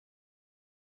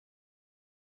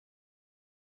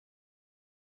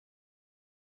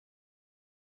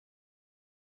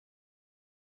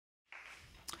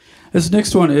This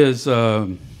next one is,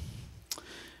 the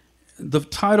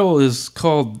title is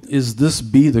called, Is This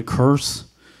Be the Curse?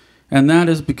 And that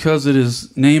is because it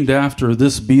is named after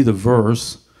This Be the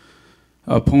Verse,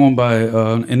 a poem by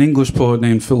an English poet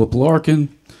named Philip Larkin,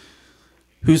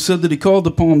 who said that he called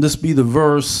the poem This Be the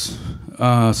Verse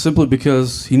simply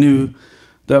because he knew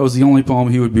that was the only poem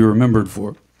he would be remembered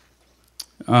for.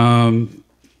 And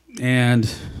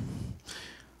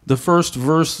the first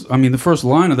verse, the first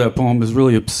line of that poem is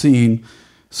really obscene,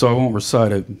 so I won't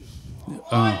recite it.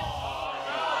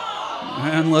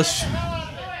 Unless...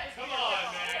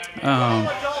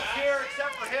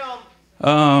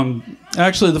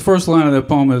 actually, the first line of that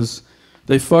poem is,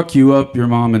 "They fuck you up, your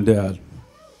mom and dad."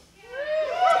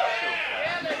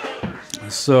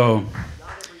 So,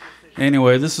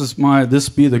 anyway, this is my This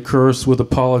Be the Curse, with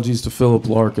apologies to Philip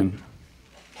Larkin.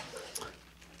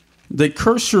 They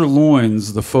curse your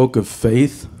loins, the folk of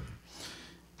faith,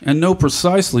 and know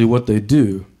precisely what they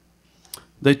do.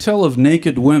 They tell of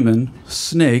naked women,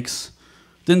 snakes,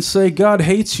 then say God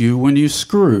hates you when you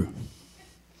screw.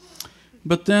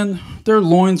 But then their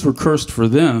loins were cursed for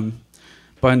them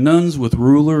by nuns with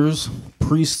rulers,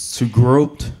 priests who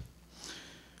groped,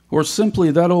 or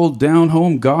simply that old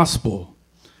down-home gospel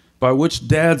by which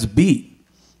dads beat,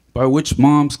 by which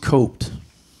moms coped.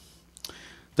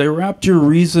 They wrapped your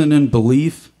reason in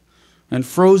belief and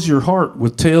froze your heart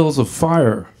with tales of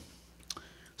fire.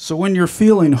 So when you're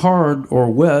feeling hard or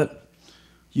wet,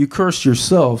 you curse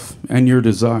yourself and your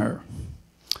desire.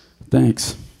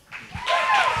 Thanks.